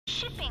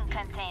shipping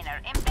container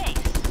in base.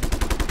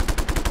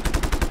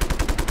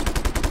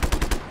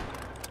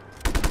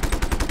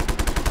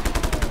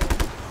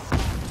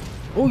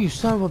 Oh, you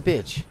son of a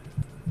bitch.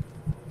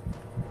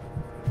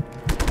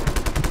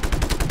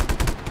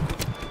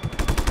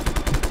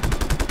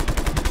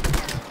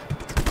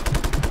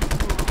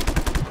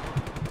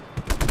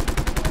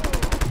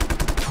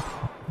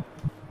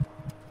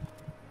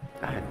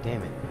 God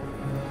damn it.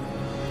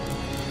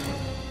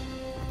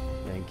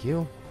 Thank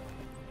you.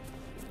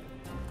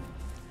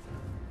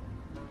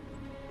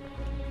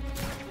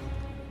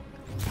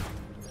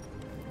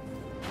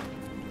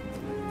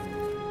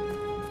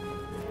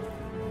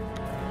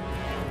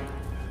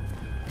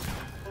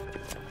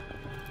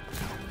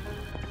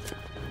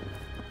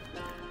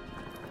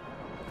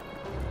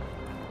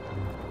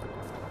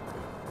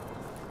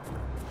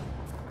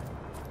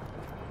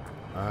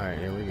 Alright,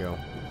 here we go.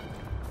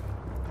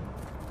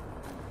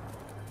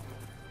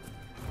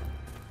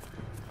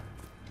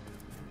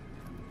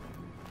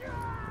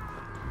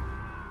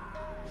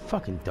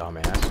 Fucking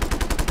dumbass.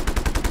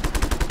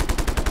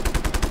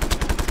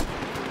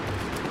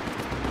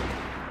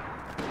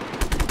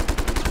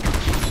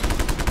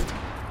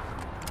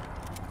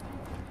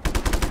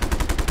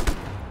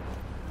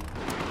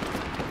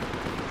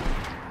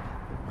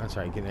 That's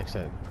right, get next to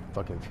that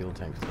fucking fuel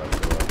tank stuff.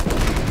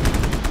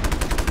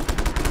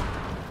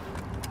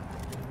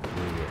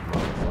 Idiot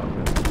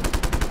motherfucker.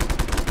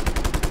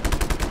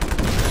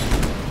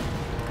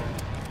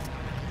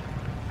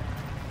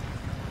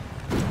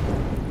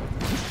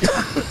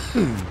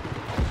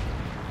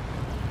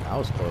 That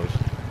was close.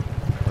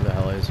 Where the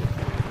hell is he?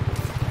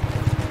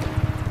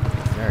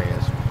 There he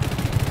is.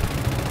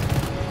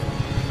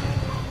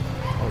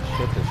 Oh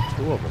shit, there's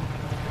two of them.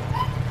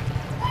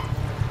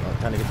 Well,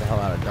 time to get the hell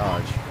out of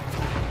Dodge.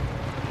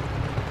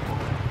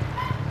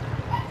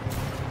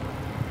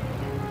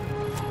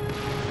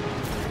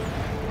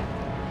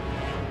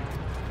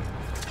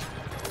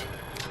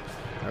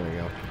 There we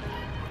go.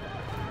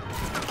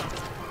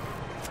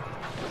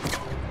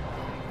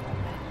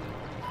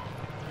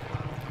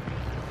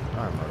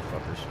 Alright,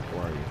 motherfuckers.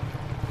 Where are you?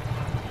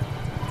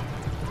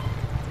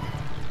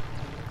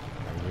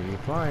 I'm really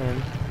flying.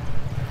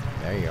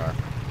 There you are.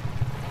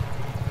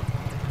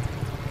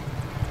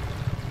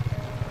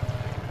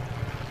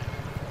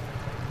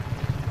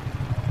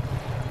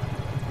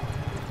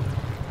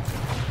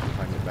 If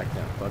I can get back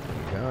that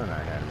fucking gun I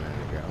had a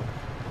minute ago.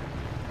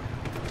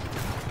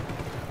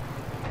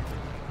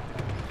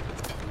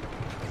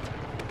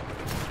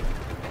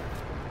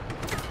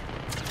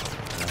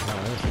 What the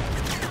hell is that?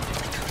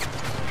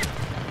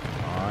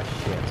 Aw,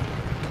 shit.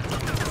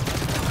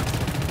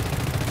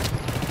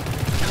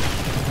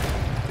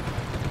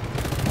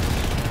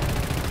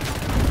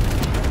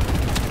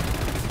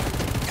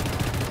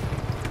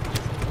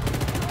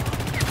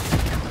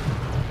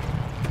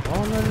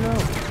 Oh, no, no.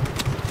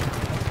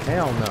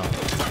 Hell no.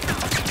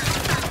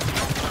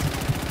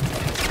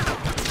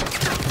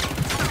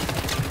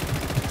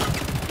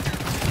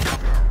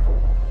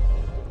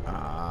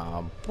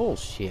 Ah,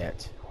 bullshit.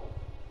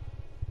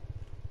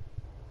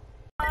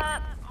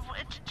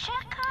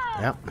 Check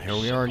out Yep, here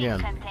we are shipping again.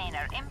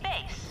 container in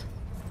base.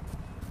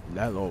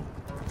 That little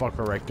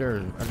fucker right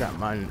there, I got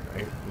mine.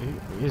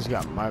 He's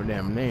got my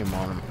damn name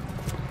on him.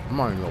 Come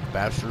on, you little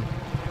bastard.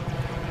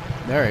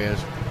 There he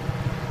is.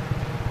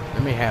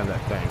 Let me have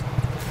that thing.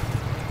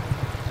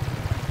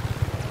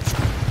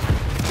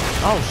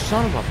 Oh,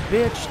 son of a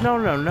bitch. No,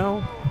 no,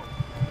 no.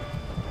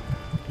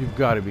 You've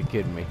got to be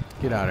kidding me.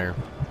 Get out of here.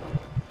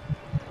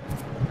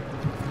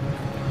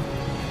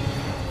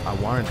 I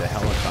wanted the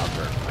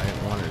helicopter. I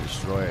didn't want to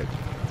destroy it.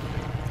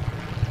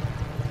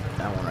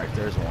 That one right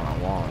there is the one I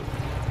want.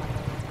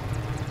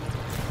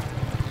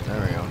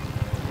 There we go.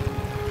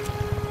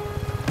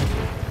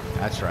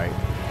 That's right.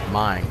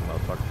 Mine,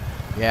 motherfucker.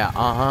 Yeah,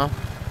 uh-huh.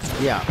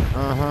 Yeah,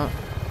 uh-huh.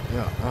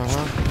 Yeah,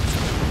 uh-huh.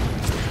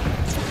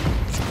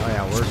 Oh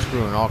yeah, we're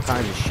screwing all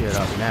kinds of shit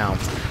up now.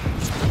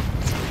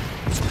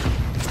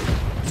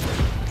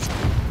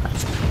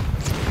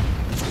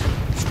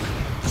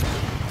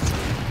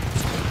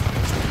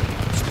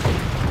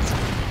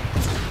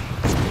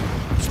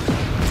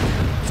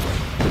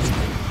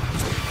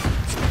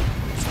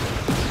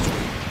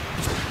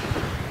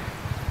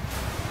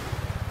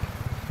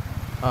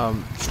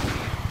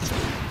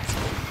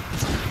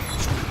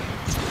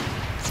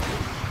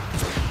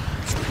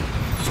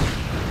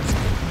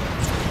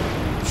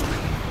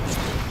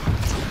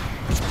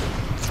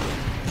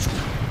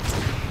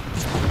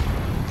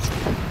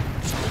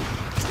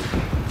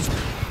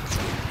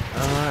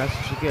 That's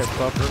what you get,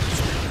 fucker.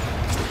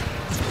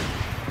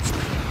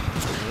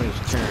 Everybody's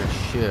tearing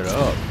shit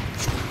up.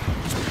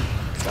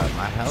 Got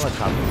my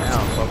helicopter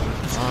now,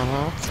 fuckers.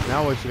 Uh-huh. Now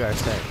what you gotta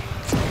say?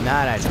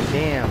 Not a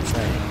damn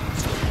thing.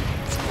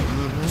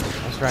 Mm-hmm.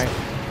 That's right.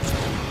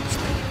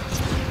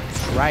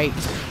 That's right.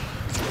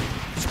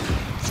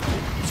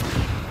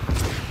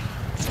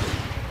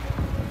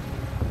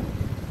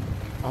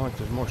 Oh, look,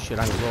 there's more shit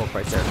I can blow up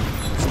right there.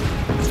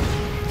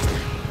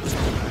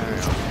 There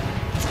we go.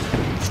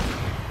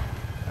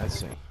 Let's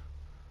see.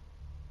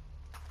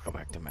 Go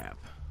back to map. map.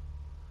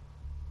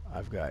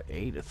 I've got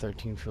 8 of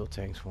 13 fuel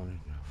tanks, 1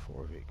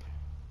 4 Vic.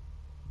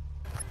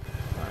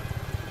 Alright.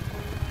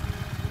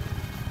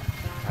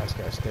 I just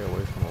gotta stay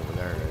away from over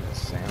there. There's a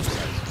SAM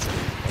site.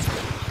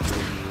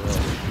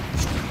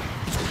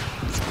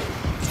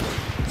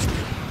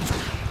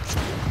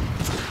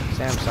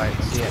 SAM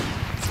site, see it.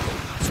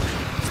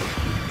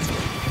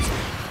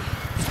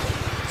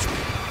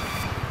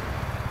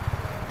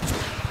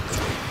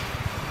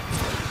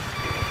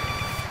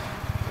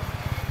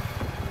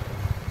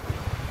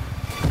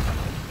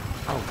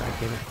 Oh, god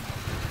damn it.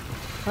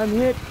 I'm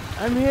hit!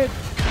 I'm hit!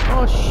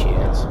 Oh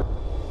shit.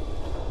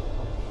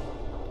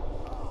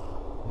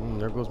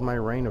 There goes my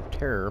reign of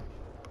terror.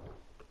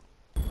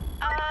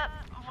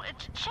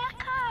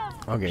 Check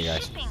Okay,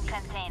 guys. shipping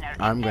container.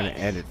 I'm gonna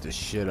base. edit the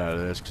shit out of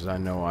this because I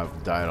know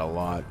I've died a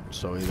lot.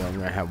 So either I'm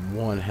gonna have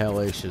one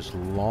hellacious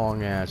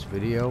long ass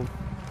video,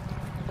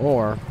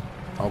 or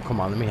oh come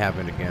on, let me have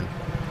it again.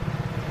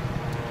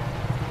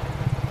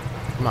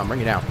 Come on,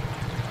 bring it down.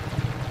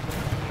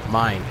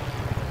 Mine.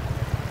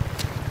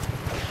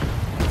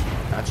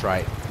 That's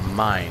right,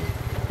 mine.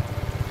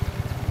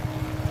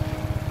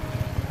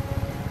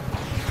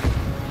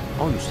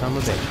 Oh, you son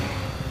of a bitch.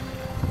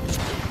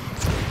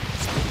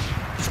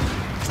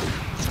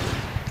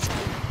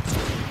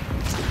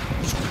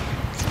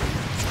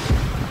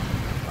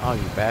 Oh,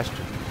 you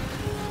bastard.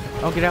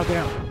 Oh, get out, get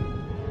out.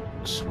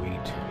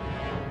 Sweet.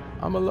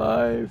 I'm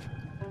alive.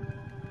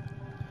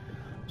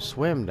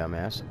 Swim,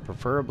 dumbass.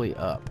 Preferably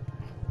up.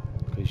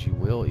 Because you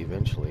will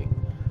eventually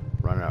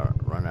run out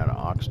of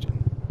oxygen.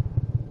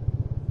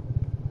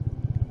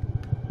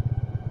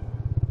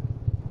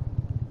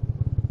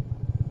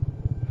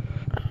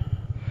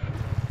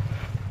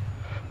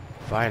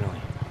 Finally.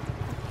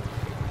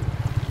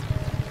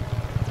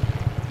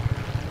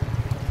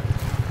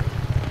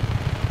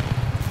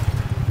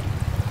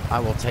 I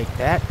will take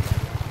that.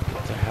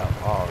 What the hell?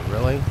 Oh,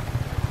 really?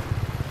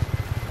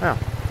 Oh,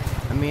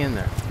 let me in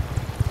there.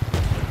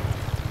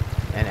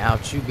 And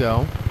out you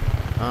go.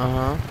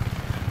 Uh-huh.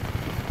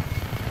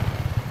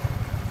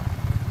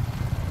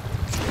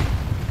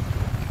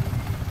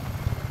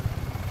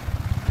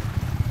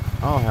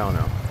 Oh, hell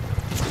no.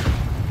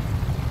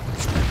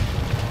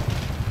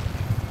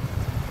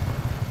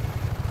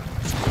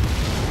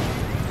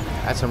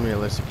 That's some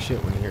realistic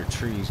shit when you hear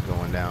trees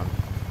going down.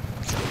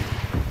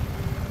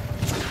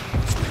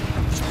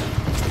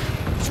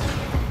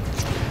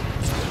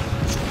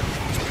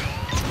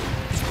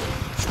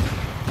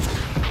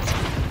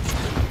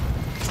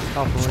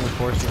 Call for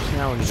reinforcements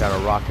now when you got a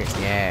rocket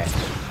gas.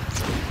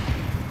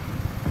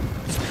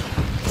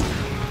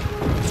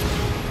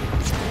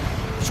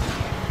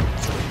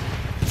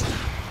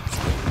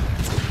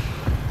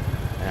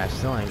 And I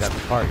still ain't got the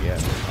part yet.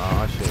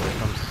 Oh shit, here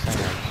comes the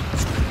SAM.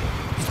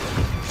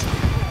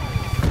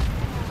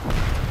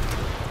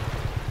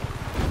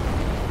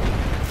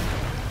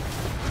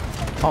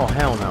 Oh,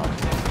 hell no.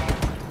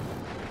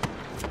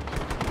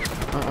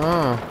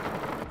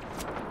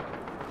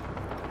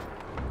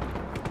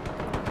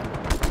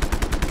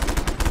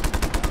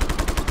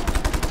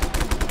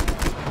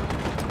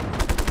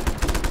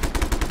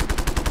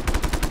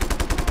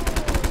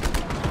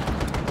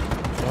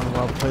 One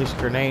well-placed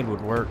grenade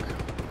would work.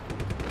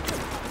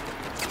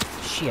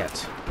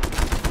 Shit.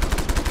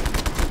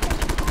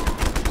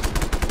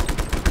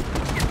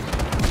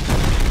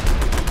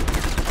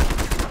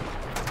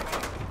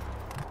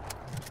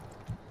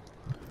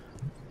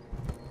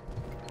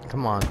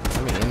 Come on,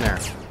 let me in there.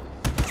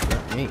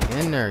 Let me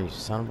in there, you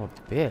son of a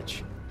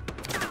bitch.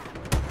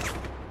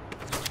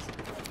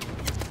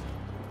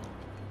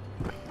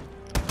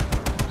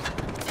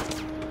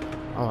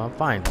 Oh, I'm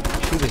fine.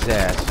 Shoot his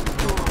ass.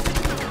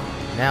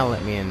 Now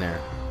let me in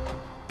there.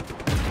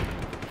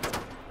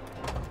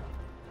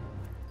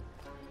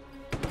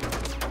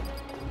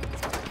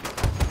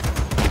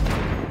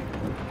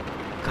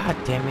 God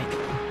damn it.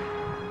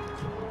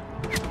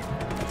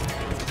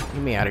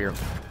 Get me out of here.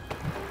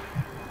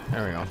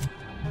 There we go.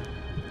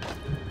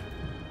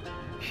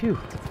 Phew.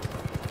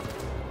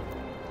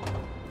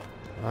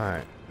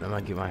 Alright, I'm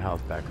gonna get my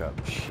health back up.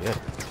 Shit,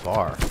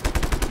 far.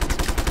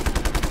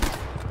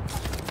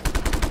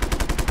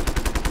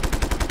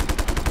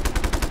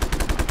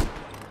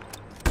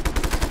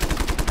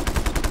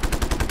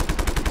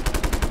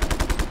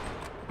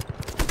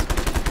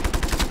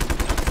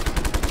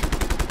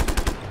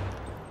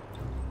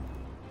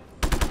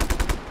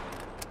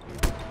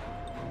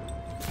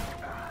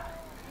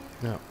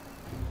 No.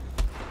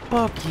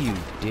 Fuck you,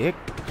 dick.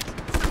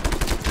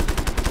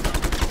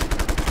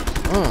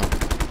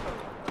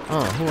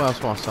 Who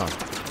else wants some?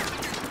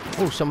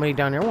 Oh, somebody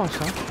down there wants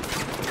some.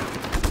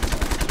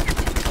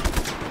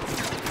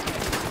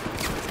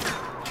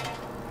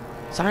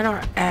 Sign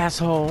our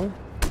asshole.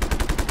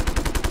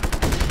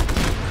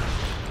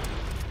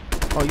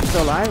 Oh, you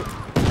still alive?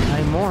 Not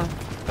anymore.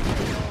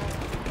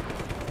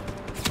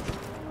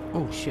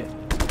 Oh, shit.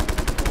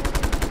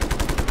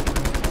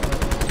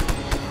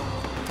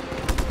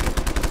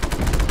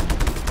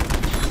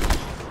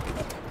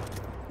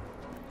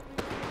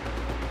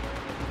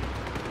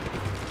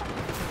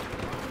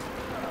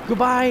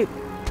 Goodbye.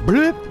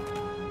 Bloop.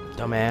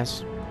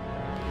 Dumbass.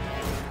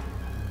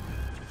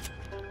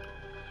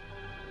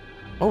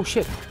 Oh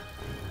shit.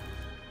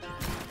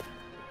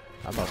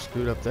 I about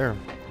screwed up there.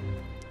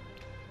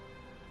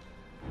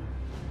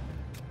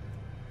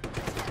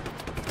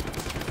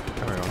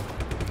 There we go.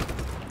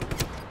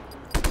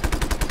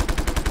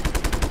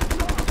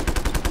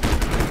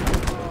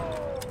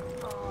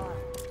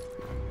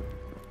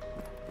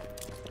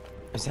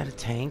 Is that a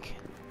tank?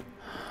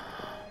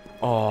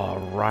 All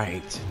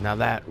right. Now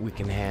that we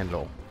can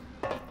handle.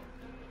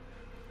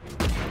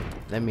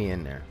 Let me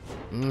in there.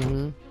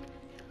 Mm-hmm.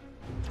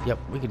 Yep,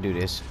 we can do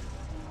this.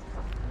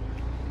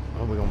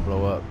 Oh, we're gonna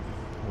blow up.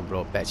 We're gonna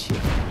blow up that shit.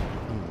 We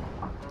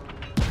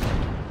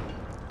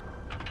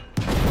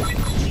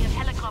have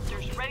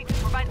helicopters ready to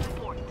provide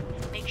support.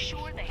 Make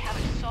sure they have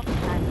a soft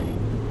landing.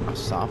 A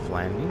soft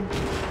landing?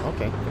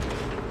 Okay.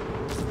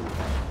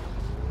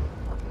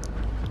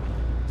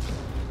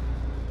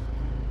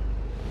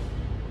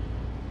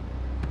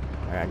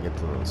 I gotta get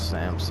to those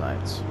SAM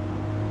sites.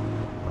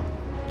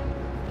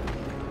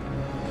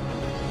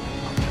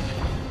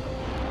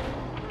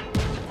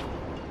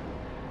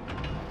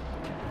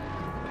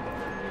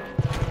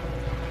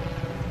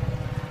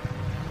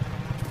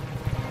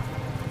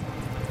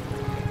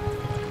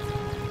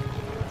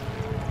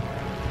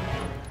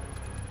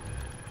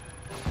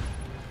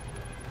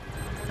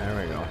 There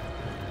we go.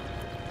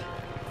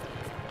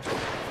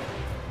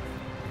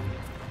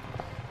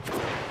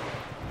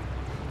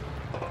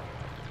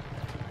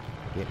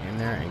 Get in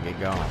there and get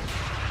going.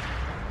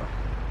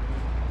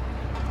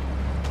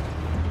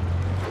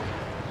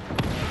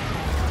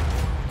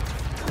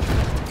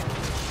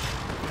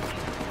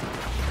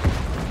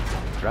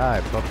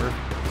 Drive, pupper.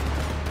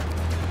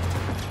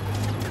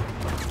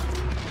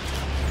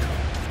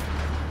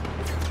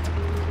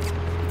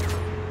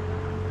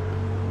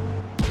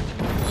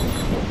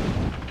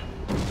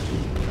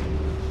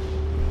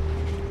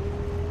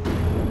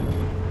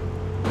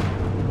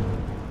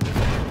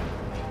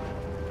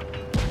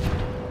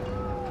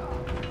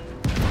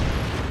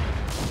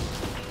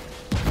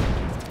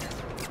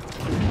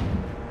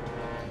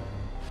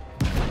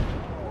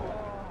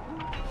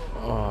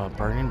 Oh,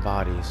 burning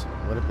bodies.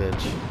 What a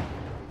bitch.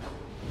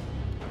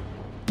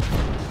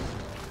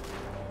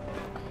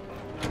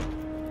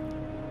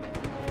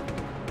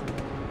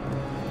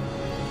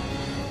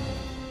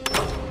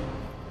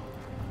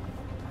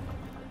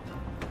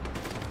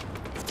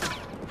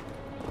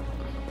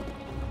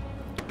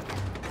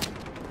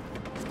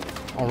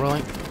 Oh,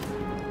 really?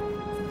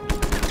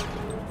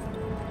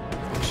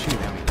 Oh, shoot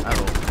at me. I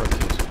don't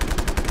purchase.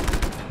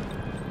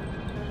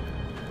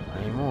 Not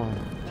anymore.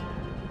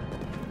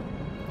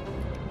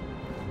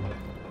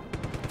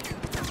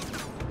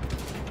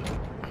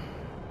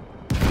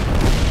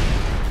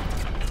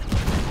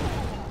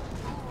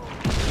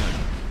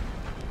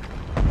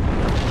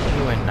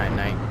 You went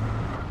night-night.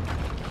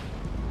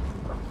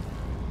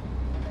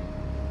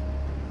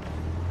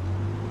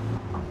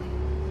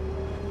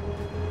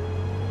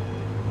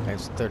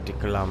 It's 30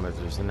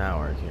 kilometers an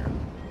hour here.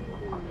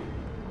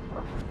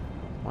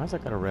 Why has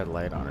that got a red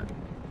light on it?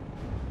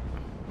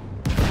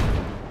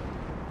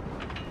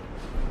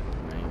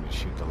 Now you can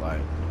shoot the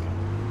light.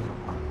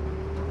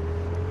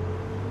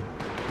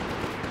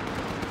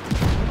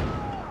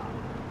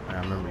 I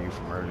remember you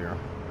from earlier.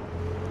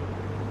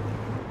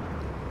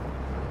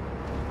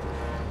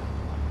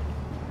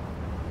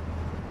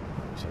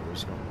 So we're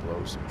just gonna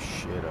blow some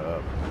shit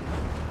up.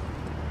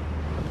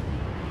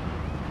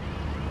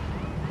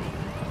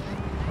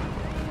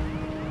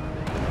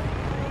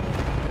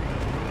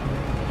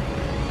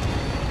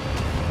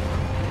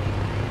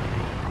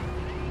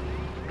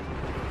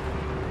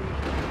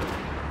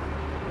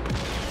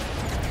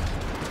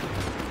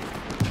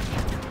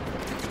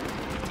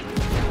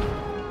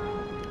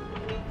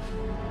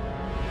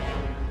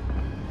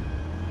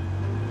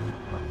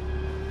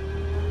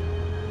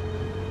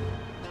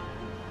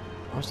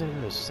 Where's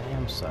the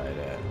SAM site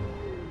at?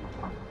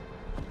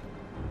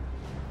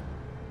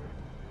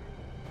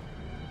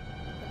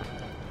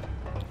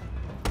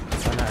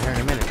 Find out here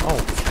in a minute. Oh,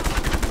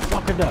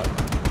 fuck a duck.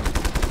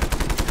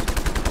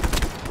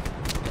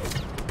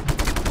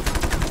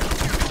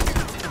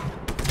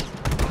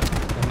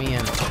 Let me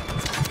in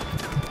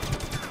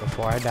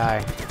before I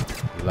die.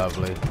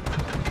 Lovely.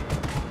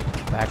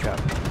 Back up.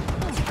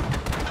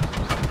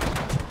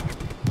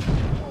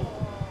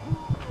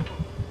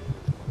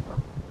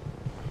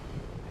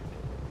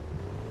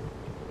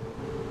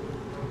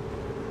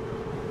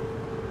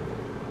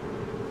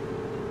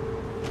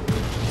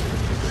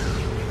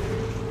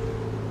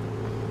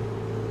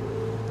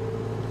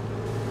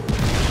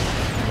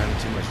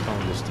 Too much fun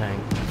with this tank.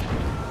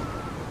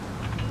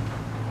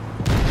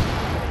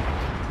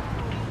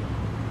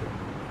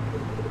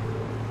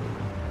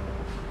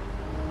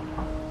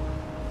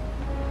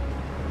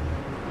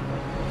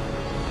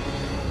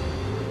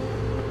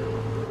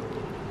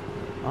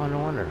 Oh, no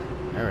wonder.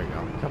 There we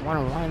go. Kept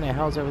wondering why in the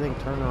hell is everything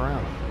turning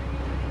around?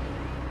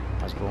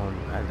 I was going,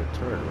 I had the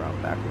turret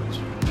around backwards.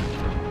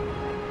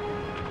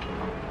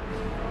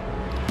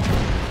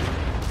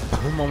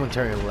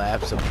 momentary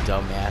lapse of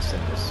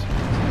dumbassedness.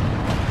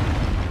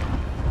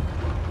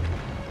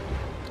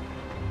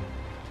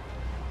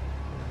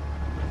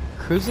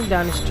 Cruising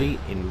down the street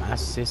in my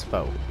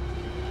Cisco.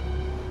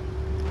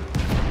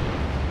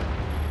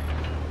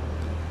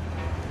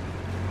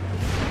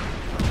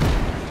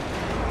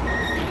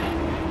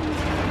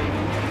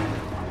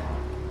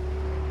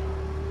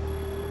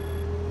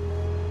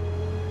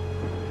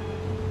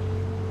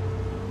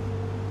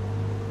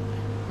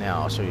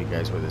 Now I'll show you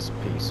guys where this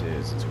piece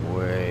is. It's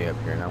way up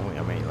here. Now,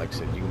 I mean, like I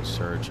said, you can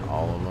search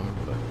all of them,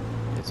 but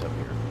it's up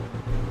here.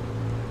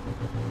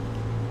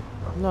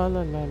 La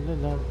la la la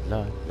la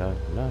la la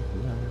la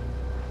la.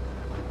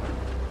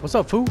 What's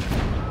up, fool?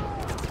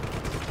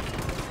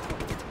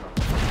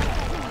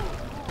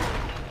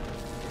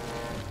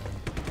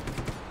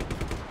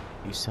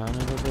 You son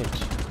of a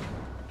bitch.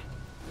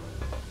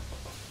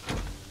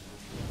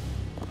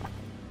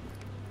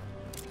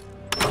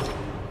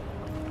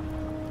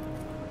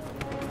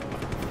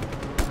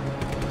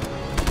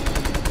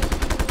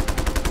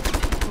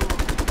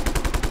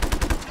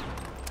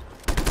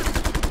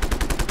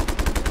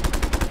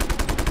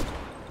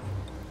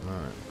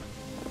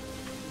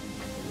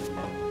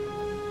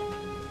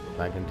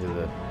 Back into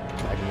the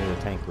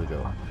tank we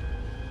go.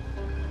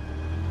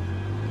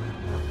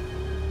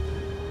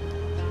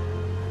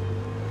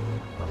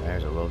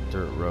 There's a little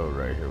dirt road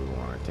right here we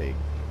want to take.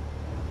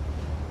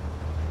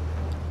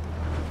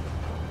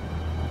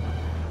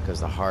 Because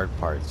the hard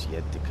part's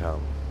yet to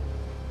come.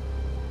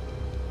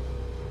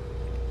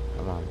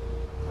 Come on.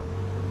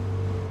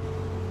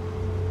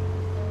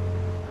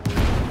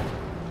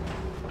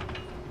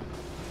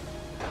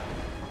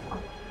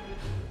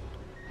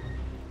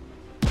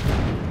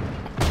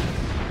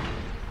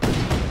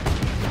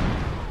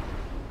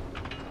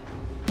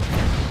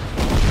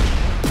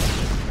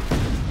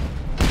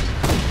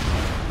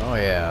 Oh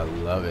yeah, I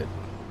love it.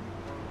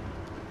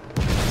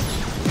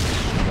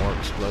 More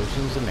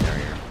explosions, the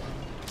merrier.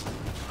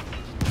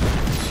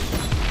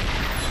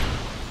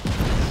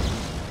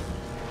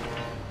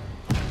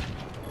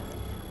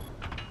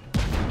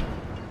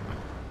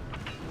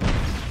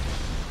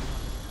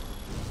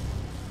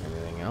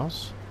 Anything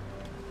else?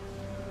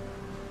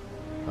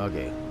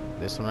 Okay,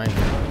 this one right here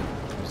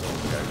is what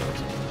we gotta go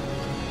to.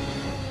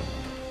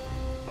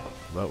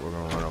 But we're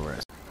gonna run over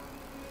it.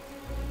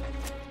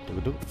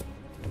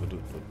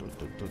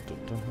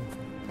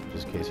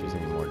 Just in case there's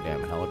any more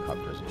damn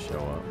helicopters that show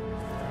up.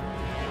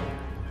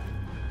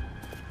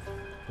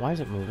 Why is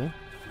it moving?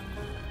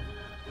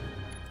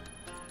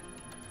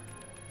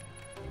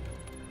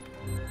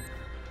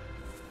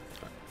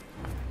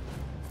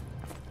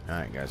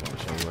 Alright guys, I want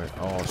to show you where.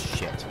 Oh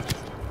shit.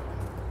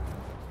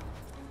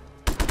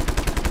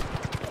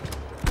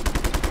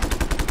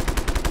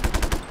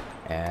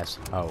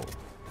 Asshole.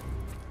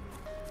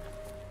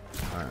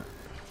 Alright.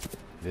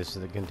 This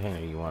is the container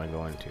you want to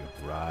go into.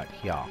 Right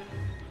here.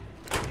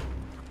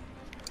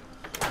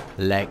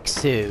 Like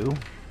so.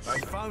 I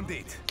found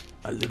it.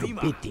 A little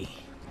bitty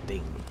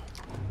thing.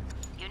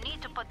 You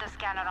need to put the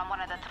scanner on one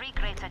of the 3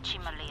 crates at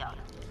Chima Leon.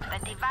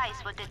 The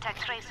device will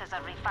detect traces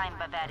of refined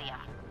Bavaria.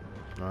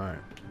 Alright.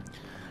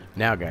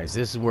 Now guys,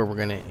 this is where we're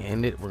going to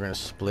end it. We're going to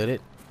split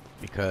it.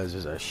 Because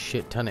there's a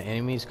shit ton of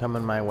enemies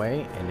coming my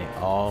way. And they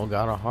all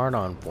got a hard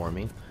on for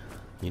me.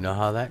 You know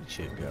how that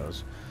shit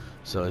goes.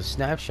 So a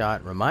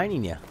snapshot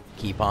reminding you,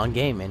 keep on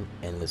gaming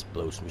and let's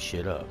blow some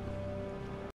shit up.